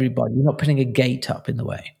for everybody. You're not putting a gate up in the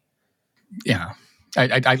way. Yeah.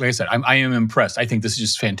 Like I said, I am impressed. I think this is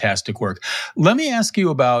just fantastic work. Let me ask you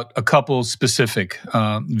about a couple specific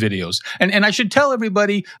videos. And I should tell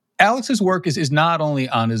everybody, Alex's work is not only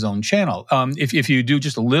on his own channel. If you do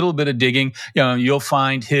just a little bit of digging, you'll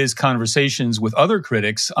find his conversations with other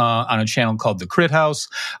critics on a channel called The Crit House.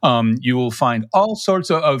 You will find all sorts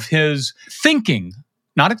of his thinking,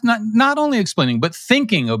 not only explaining, but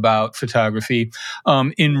thinking about photography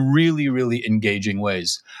in really, really engaging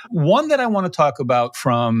ways. One that I want to talk about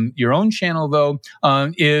from your own channel, though,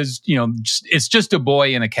 is, it's just a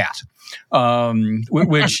boy and a cat.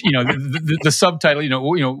 Which the subtitle,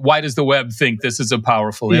 why does the web think this is a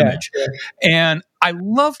powerful image? Yeah. And I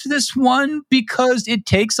loved this one because it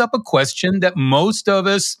takes up a question that most of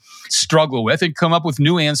us struggle with and come up with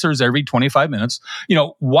new answers every 25 minutes.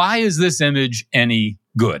 Why is this image any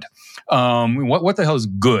good? What the hell does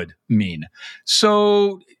good mean?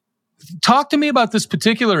 So talk to me about this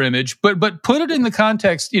particular image, but put it in the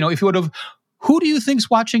context, if you would have, who do you think's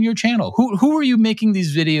watching your channel? Who are you making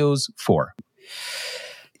these videos for?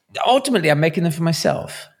 Ultimately, I'm making them for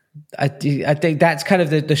myself. I think that's kind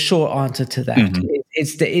of the short answer to that. Mm-hmm.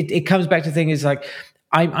 It comes back to the thing is like,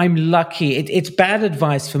 I'm lucky. It's bad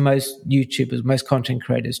advice for most YouTubers, most content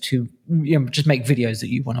creators to just make videos that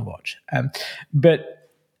you want to watch. But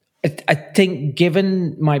I think,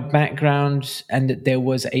 given my background and that there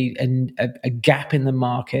was a gap in the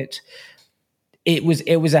market, it was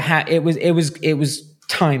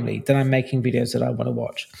timely that I'm making videos that I want to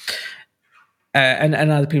watch, and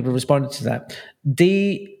other people responded to that.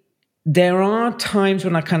 There are times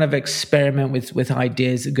when I kind of experiment with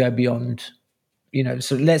ideas that go beyond,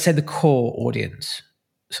 so let's say the core audience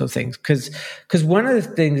sort of things, because one of the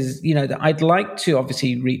things is, that I'd like to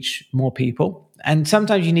obviously reach more people, and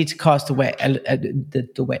sometimes you need to cast the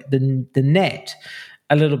net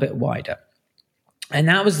a little bit wider. And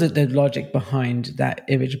that was the logic behind that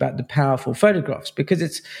image about the powerful photographs, because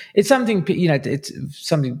it's something, it's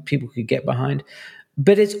something people could get behind,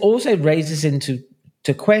 but it also raises into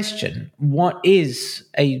question, what is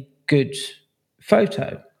a good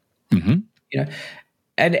photo? Mm-hmm.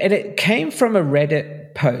 and it came from a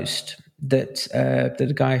Reddit post that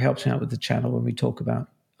a guy helps me out with the channel when we talk about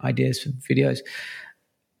ideas for videos.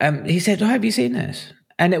 He said, "Oh, have you seen this?"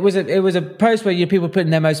 And it was a post where people put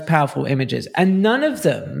in their most powerful images, and none of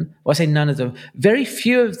them, well, I say none of them, very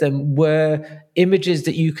few of them were images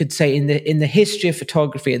that you could say in the history of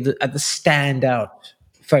photography at the standout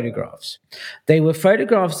photographs. They were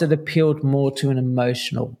photographs that appealed more to an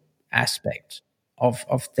emotional aspect of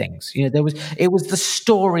things. You know, it was the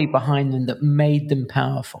story behind them that made them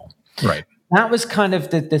powerful. Right. That was kind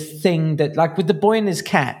of the thing that, like with the boy and his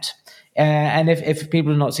cat. And if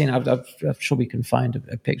people have not seen it, I'm sure we can find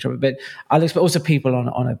a picture of it. But I'll expect also people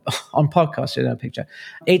on podcasts to know a picture.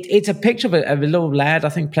 It's a picture of a little lad, I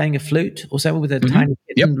think, playing a flute or something with a tiny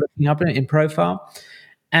kitten looking up in profile.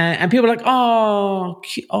 And people are like, oh,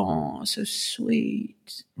 so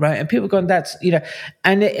sweet, right? And people going, that's, you know,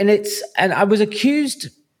 and I was accused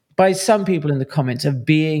by some people in the comments of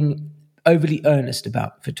being overly earnest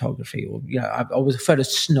about photography, or, you know, I was a photo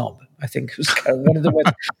snob, I think was kind of one of the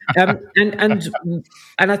words.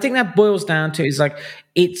 And I think that boils down to, is like,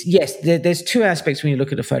 it's, yes, there's two aspects when you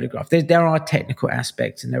look at a photograph. There are technical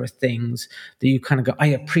aspects, and there are things that you kind of go, I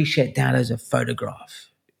appreciate that as a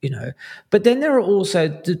photograph, you know. But then there are also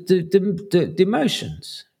the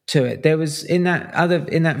emotions to it. There was in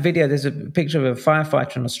that video, there's a picture of a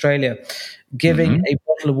firefighter in Australia giving a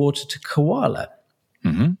bottle of water to koala.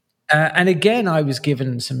 Mm-hmm. And again, I was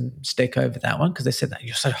given some stick over that one because they said that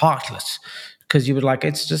you're so heartless, because you were like,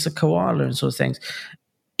 it's just a koala and sort of things.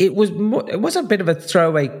 It was a bit of a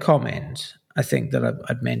throwaway comment, I think, that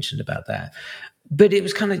I'd mentioned about that. But it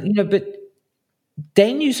was kind of, you know, but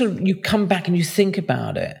then you come back and you think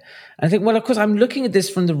about it. And I think, well, of course, I'm looking at this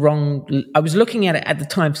from I was looking at it at the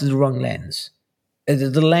time through the wrong lens.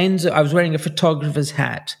 The lens, I was wearing a photographer's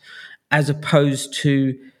hat as opposed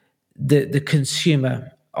to the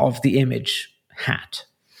consumer of the image hat.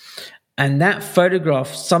 And that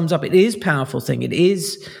photograph sums up, it is a powerful thing. It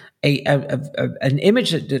is an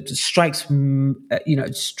image that strikes, you know,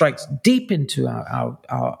 strikes deep into our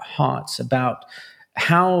hearts about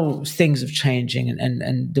how things are changing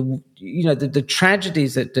and the, you know, the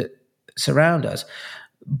tragedies that surround us.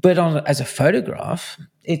 But as a photograph,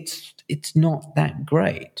 it's not that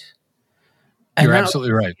great. And You're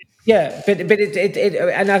absolutely right. Yeah, but it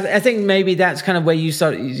and I think maybe that's kind of where you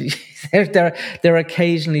start. There are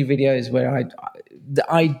occasionally videos where the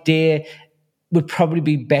idea would probably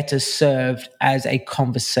be better served as a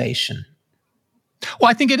conversation.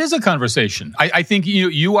 Well, I think it is a conversation. I think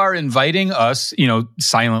you are inviting us, you know,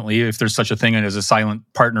 silently, if there's such a thing as a silent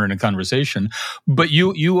partner in a conversation, but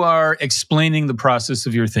you are explaining the process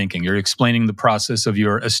of your thinking. You're explaining the process of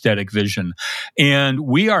your aesthetic vision. And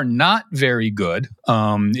we are not very good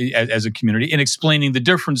as a community in explaining the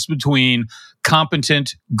difference between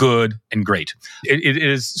competent, good, and great. It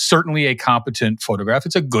is certainly a competent photograph.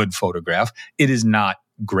 It's a good photograph. It is not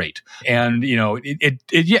great. And, you know,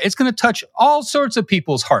 it's going to touch all sorts of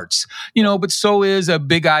people's hearts, you know, but so is a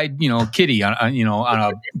big-eyed, you know, kitty on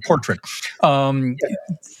a portrait.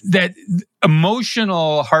 That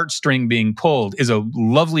emotional heartstring being pulled is a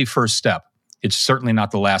lovely first step. It's certainly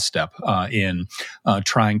not the last step in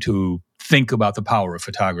trying to think about the power of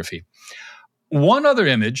photography. One other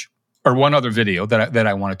video that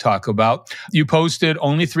I want to talk about. You posted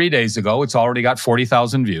only 3 days ago. It's already got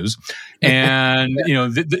 40,000 views. And, you know,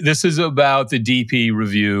 this is about the DP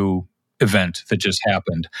review event that just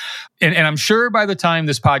happened. And I'm sure by the time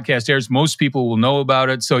this podcast airs, most people will know about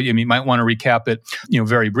it. So you might want to recap it, you know,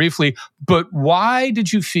 very briefly. But why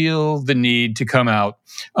did you feel the need to come out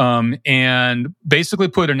and basically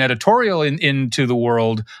put an editorial into the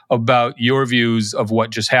world about your views of what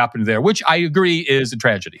just happened there, which I agree is a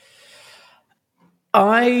tragedy?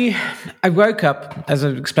 I woke up, as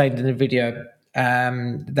I explained in the video,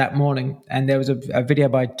 that morning, and there was a video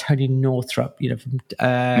by Tony Northrup, you know, from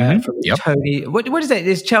Tony. What is that?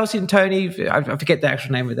 It's Chelsea and Tony. I forget the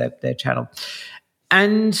actual name of their channel.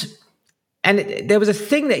 And there was a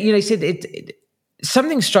thing that, you know, he said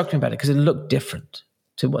something struck me about it because it looked different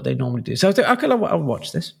to what they normally do. So I thought, okay, I'll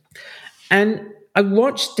watch this. And I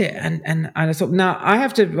watched it, and I thought, now I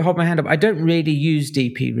have to hold my hand up. I don't really use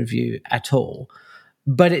DP review at all.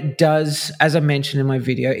 But it does, as I mentioned in my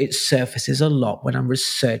video, it surfaces a lot when I'm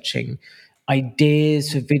researching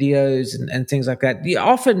ideas for videos and things like that.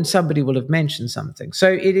 Often somebody will have mentioned something.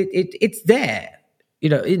 So it's there, you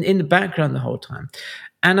know, in the background the whole time.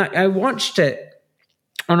 And I watched it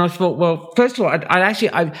and I thought, well, first of all,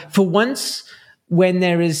 I for once, when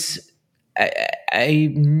there is a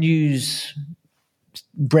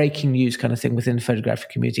breaking news kind of thing within the photographic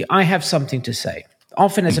community, I have something to say.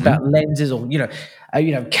 Often it's about lenses or,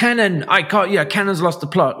 Canon, I can't, Canon's lost the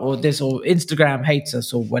plot or this, or Instagram hates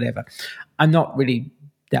us or whatever. I'm not really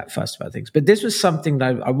that fussed about things. But this was something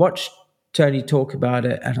that I watched Tony talk about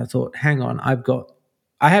it, and I thought, hang on,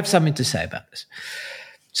 I have something to say about this.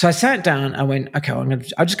 So I sat down, I went, okay, I'm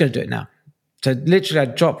just going to do it now. So literally I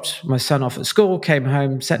dropped my son off at school, came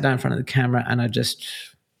home, sat down in front of the camera, and I just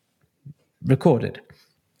recorded.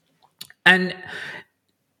 And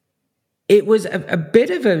it was a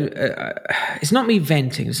bit of it's not me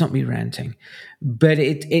venting, it's not me ranting, but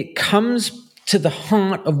it comes to the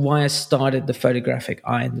heart of why I started the Photographic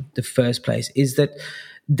Eye in the first place, is that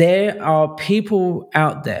there are people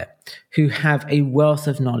out there who have a wealth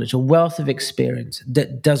of knowledge, a wealth of experience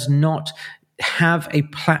that does not have a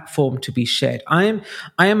platform to be shared. I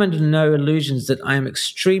am under no illusions that I am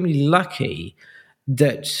extremely lucky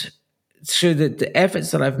that through the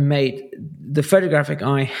efforts that I've made, the Photographic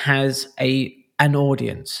Eye has an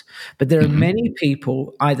audience. But there are many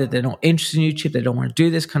people, either they're not interested in YouTube, they don't want to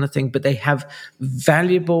do this kind of thing, but they have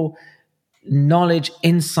valuable knowledge,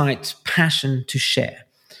 insights, passion to share.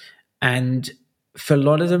 And for a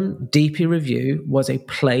lot of them, DP Review was a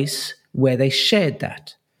place where they shared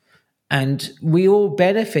that. And we all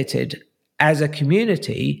benefited as a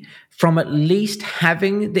community from at least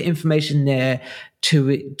having the information there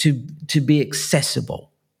to be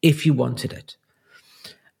accessible if you wanted it.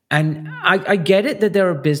 And I get it that there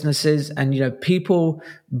are businesses and, people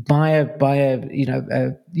they buy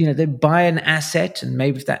an asset, and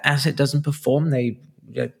maybe if that asset doesn't perform, they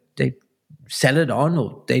sell it on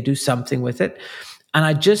or they do something with it. And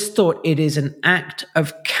I just thought it is an act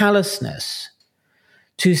of callousness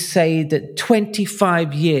to say that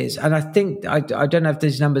 25 years, and I think, I don't know if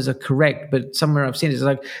these numbers are correct, but somewhere I've seen it,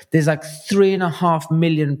 there's like 3.5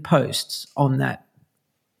 million posts on that,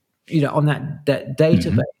 on that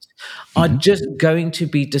database are just going to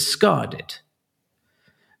be discarded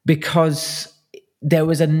because there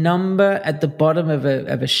was a number at the bottom of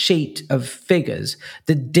a sheet of figures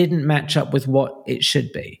that didn't match up with what it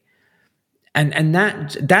should be. And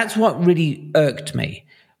that's what really irked me,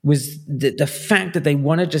 was the fact that they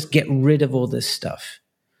want to just get rid of all this stuff.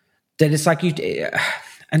 That it's like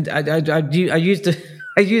and I use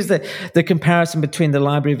the comparison between the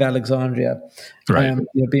Library of Alexandria, right,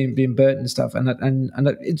 being burnt and stuff, and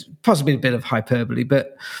it's possibly a bit of hyperbole,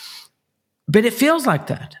 but it feels like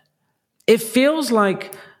that. It feels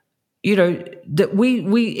like that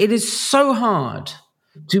we it is so hard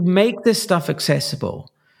to make this stuff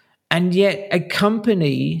accessible, and yet a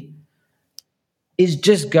company is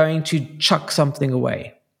just going to chuck something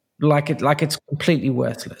away like it's completely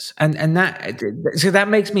worthless, and that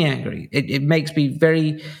makes me angry. It makes me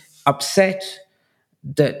very upset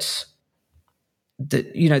that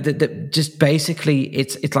just basically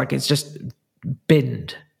it's like it's just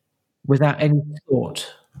binned without any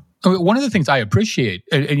thought. One of the things I appreciate,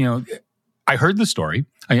 and I heard the story,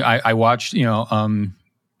 I watched the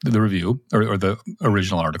review or the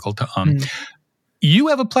original article. You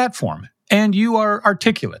have a platform. And you are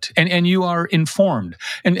articulate and you are informed.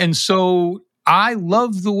 And so I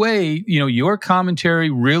love the way, your commentary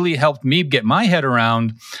really helped me get my head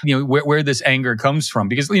around, where this anger comes from.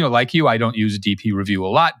 Because, like you, I don't use DP Review a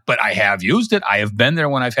lot, but I have used it. I have been there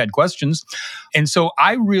when I've had questions. And so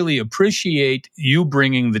I really appreciate you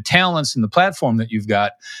bringing the talents and the platform that you've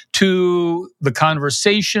got to the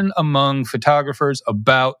conversation among photographers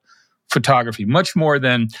about photography, much more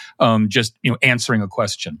than just, answering a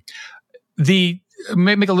question.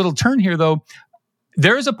 Make a little turn here, though.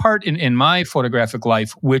 There is a part in my photographic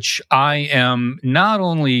life which I am not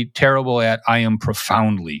only terrible at, I am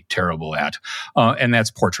profoundly terrible at, and that's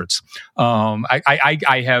portraits.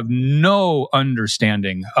 I have no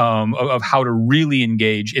understanding of how to really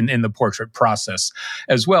engage in the portrait process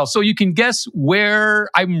as well. So you can guess where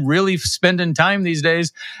I'm really spending time these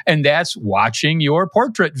days, and that's watching your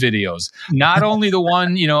portrait videos. Not only the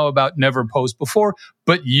one, about never post before,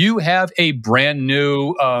 but you have a brand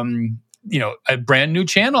new a brand new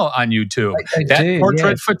channel on YouTube.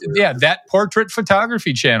 That portrait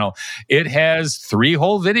photography channel. It has 3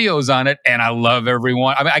 whole videos on it, and I love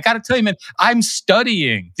everyone. I mean, I got to tell you, man, I'm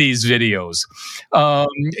studying these videos,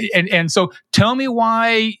 and so tell me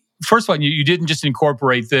why. First of all, you didn't just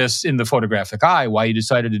incorporate this in the Photographic Eye. Why you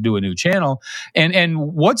decided to do a new channel, and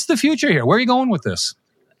what's the future here? Where are you going with this?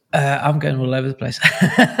 I'm going all over the place.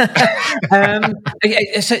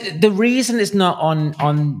 So the reason it's not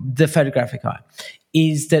on the Photographic Eye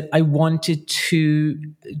is that I wanted to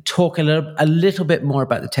talk a little bit more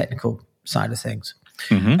about the technical side of things,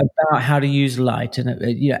 about how to use light, and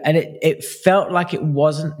it felt like it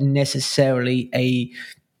wasn't necessarily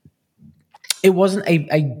it wasn't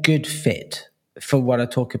a good fit for what I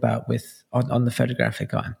talk about with on the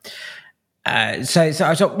photographic eye. So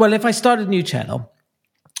I thought, well, if I start a new channel,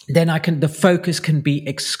 then the focus can be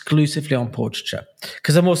exclusively on portraiture,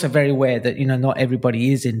 because I'm also very aware that, not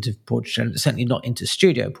everybody is into portraiture, and certainly not into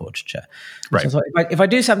studio portraiture. Right. So I thought, if I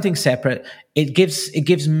do something separate, it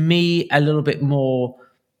gives me a little bit more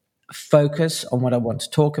focus on what I want to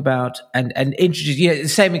talk about, and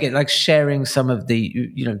introduce, same again, like sharing some of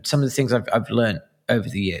the things I've learned over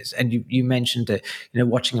the years. And you mentioned that,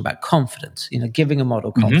 watching about confidence, giving a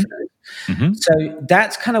model confidence. Mm-hmm. So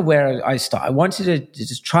that's kind of where I start. I wanted to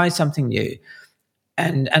just try something new,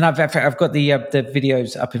 and I've got the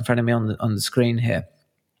videos up in front of me on the screen here,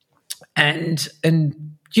 and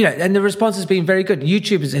the response has been very good.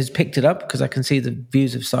 YouTube has picked it up, because I can see the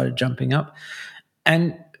views have started jumping up,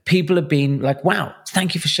 and people have been like, "Wow,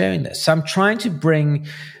 thank you for sharing this." So I'm trying to bring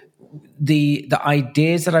the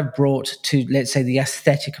ideas that I've brought to, let's say, the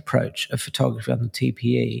aesthetic approach of photography on the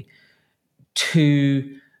TPE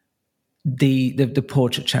to the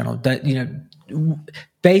portrait channel, that,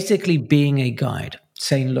 basically being a guide,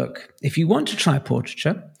 saying, look, if you want to try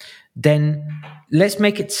portraiture, then let's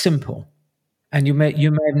make it simple. And you may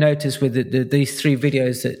have noticed with these 3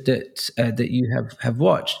 videos that you have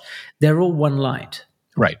watched, they're all one light,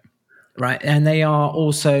 right, and they are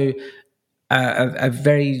also a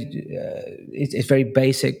very it's very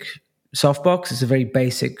basic softbox. It's a very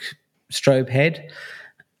basic strobe head.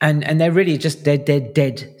 And they're really just they're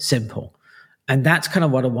dead simple, and that's kind of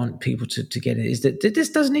what I want people to get it, is that this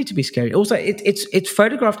doesn't need to be scary. Also, it's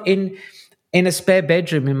photographed in a spare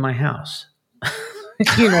bedroom in my house. I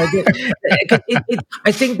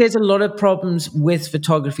think there's a lot of problems with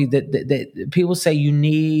photography that people say you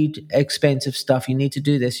need expensive stuff, you need to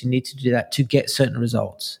do this, you need to do that to get certain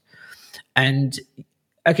results. And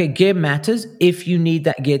okay, gear matters if you need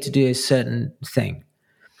that gear to do a certain thing.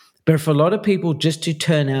 But for a lot of people, just to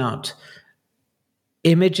turn out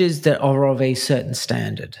images that are of a certain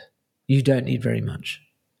standard, you don't need very much.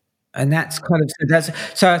 And that's kind of,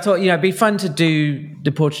 so I thought, it'd be fun to do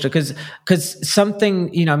the portrait, because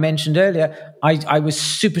something, I mentioned earlier, I was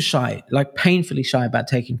super shy, like painfully shy about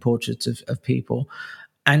taking portraits of people.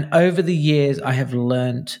 And over the years, I have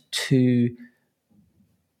learned to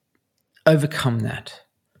overcome that,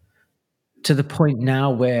 to the point now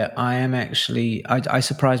where I am actually, I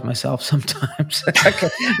surprise myself sometimes,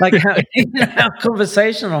 like how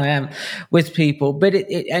conversational I am with people. But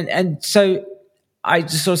and so I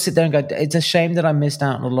just sort of sit there and go, it's a shame that I missed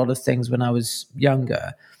out on a lot of things when I was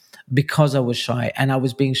younger, because I was shy, and I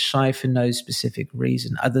was being shy for no specific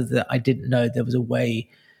reason other than I didn't know there was a way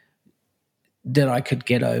that I could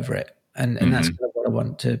get over it. And that's kind of what I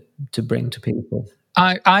want to bring to people.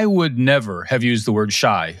 I would never have used the word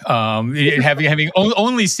shy. Having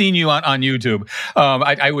only seen you on YouTube,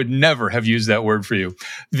 I would never have used that word for you.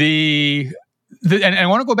 And I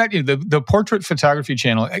want to go back to the portrait photography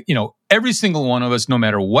channel. Every single one of us, no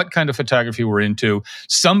matter what kind of photography we're into,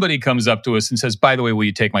 somebody comes up to us and says, by the way, will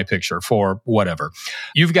you take my picture for whatever?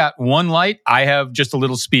 You've got one light. I have just a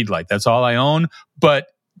little speed light. That's all I own. But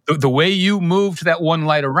the way you moved that one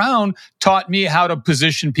light around taught me how to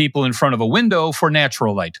position people in front of a window for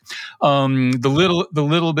natural light. The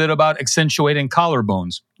little bit about accentuating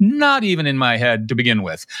collarbones, not even in my head to begin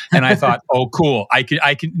with. And I thought, oh, cool.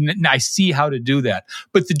 I see how to do that.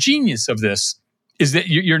 But the genius of this is that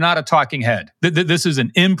you're not a talking head. This is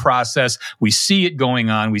an in process. We see it going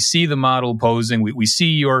on. We see the model posing. We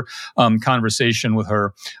see your conversation with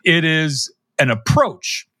her. It is an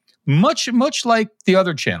approach, much like the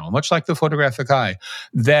other channel, much like the Photographic Eye,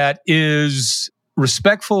 that is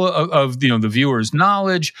respectful of the viewer's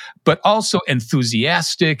knowledge, but also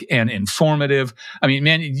enthusiastic and informative. I mean,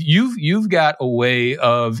 man, you've got a way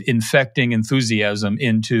of infecting enthusiasm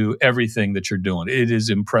into everything that you're doing. It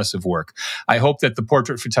is impressive work. I hope that the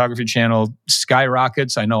Portrait Photography channel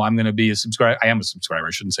skyrockets. I know I'm going to be a subscriber. I am a subscriber.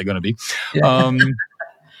 I shouldn't say going to be. Yeah.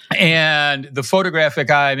 And the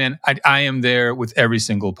Photographic Eye, man, I am there with every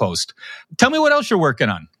single post. Tell me what else you're working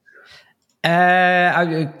on.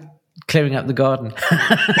 Clearing up the garden.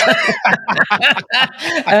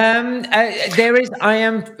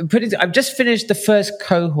 I've just finished the first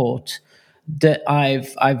cohort that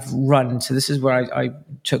I've run. So this is where I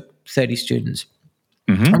took 30 students.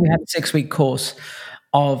 Mm-hmm. And we had a 6-week course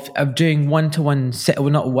of doing one-to-one,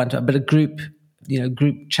 not one-to-one, but a group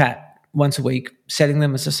chat once a week, setting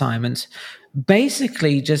them as assignments,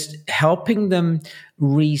 basically just helping them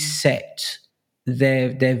reset their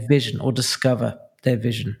vision or discover their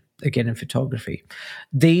vision again in photography.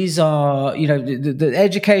 These are, the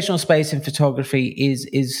educational space in photography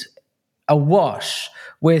is awash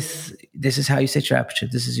with, this is how you set your aperture,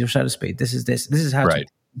 this is your shutter speed, this is how to take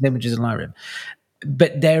images in Lightroom.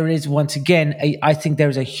 But there is, once again, I think there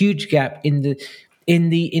is a huge gap in the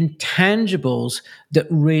intangibles that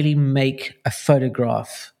really make a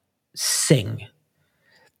photograph sing.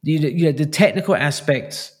 You know, the technical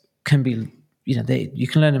aspects can be, you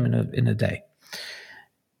can learn them in a day.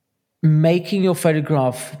 Making your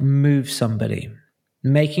photograph move somebody,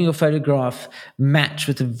 making your photograph match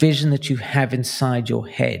with the vision that you have inside your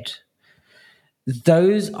head,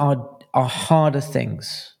 those are harder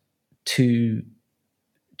things to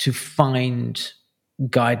find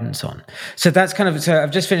guidance on. So that's kind of, so I've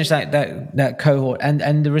just finished that cohort,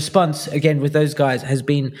 and the response again with those guys has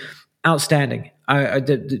been outstanding.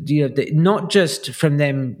 Not just from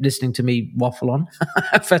them listening to me waffle on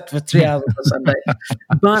for 3 hours on Sunday,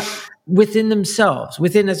 but within themselves,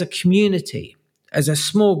 within as a community, as a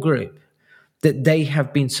small group, that they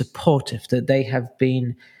have been supportive, that they have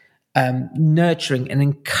been nurturing and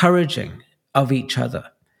encouraging of each other,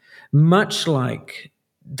 much like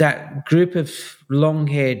that group of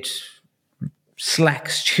long-haired slack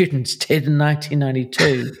students did in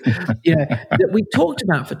 1992. That we talked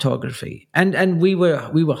about photography, and we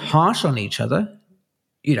were harsh on each other.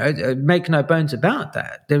 Make no bones about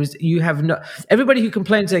that. Everybody who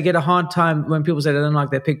complains they get a hard time when people say they don't like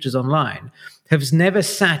their pictures online has never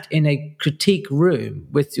sat in a critique room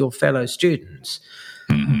with your fellow students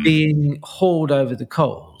being hauled over the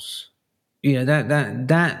coals.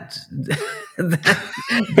 That's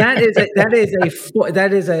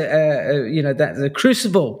a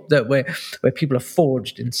crucible where people are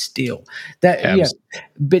forged in steel.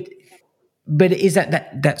 But it is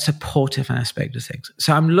that supportive aspect of things.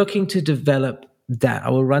 So I'm looking to develop that. I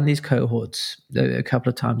will run these cohorts a couple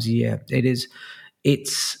of times a year. It is.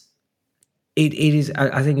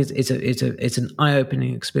 I think it's an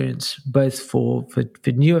eye-opening experience, both for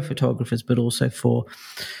newer photographers, but also for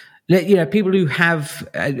people who have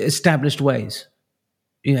established ways.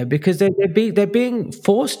 Because they're being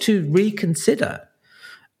forced to reconsider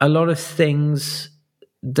a lot of things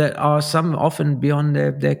that are often beyond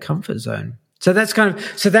their comfort zone. So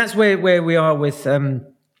that's where we are with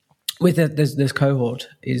this cohort,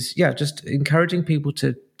 is just encouraging people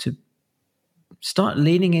to start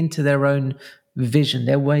leaning into their own vision,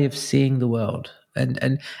 their way of seeing the world,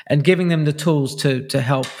 and giving them the tools to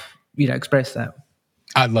help express that.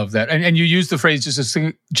 I love that. And you used the phrase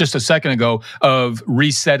just a second ago of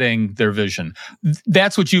resetting their vision.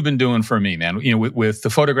 That's what you've been doing for me, man. With the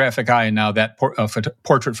Photographic Eye and now that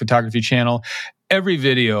portrait photography channel, every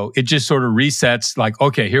video, it just sort of resets like,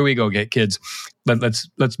 okay, here we go, kids. Let's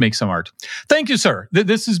make some art. Thank you, sir.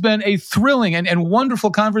 This has been a thrilling and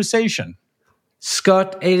wonderful conversation.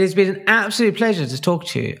 Scott, it has been an absolute pleasure to talk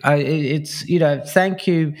to you. Thank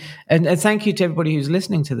you. And thank you to everybody who's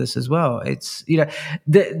listening to this as well. It's,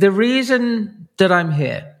 the reason that I'm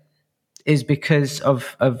here is because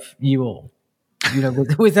of you all.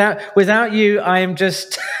 Without you, I am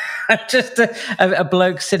just a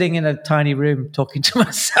bloke sitting in a tiny room talking to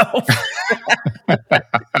myself.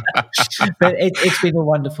 But it's been a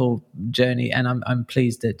wonderful journey, and I'm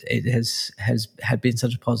pleased that it has had been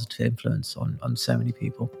such a positive influence on so many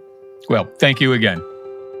people. Well, thank you again.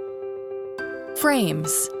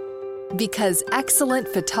 Frames, because excellent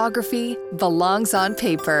photography belongs on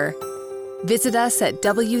paper. Visit us at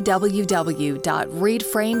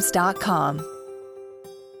www.readframes.com.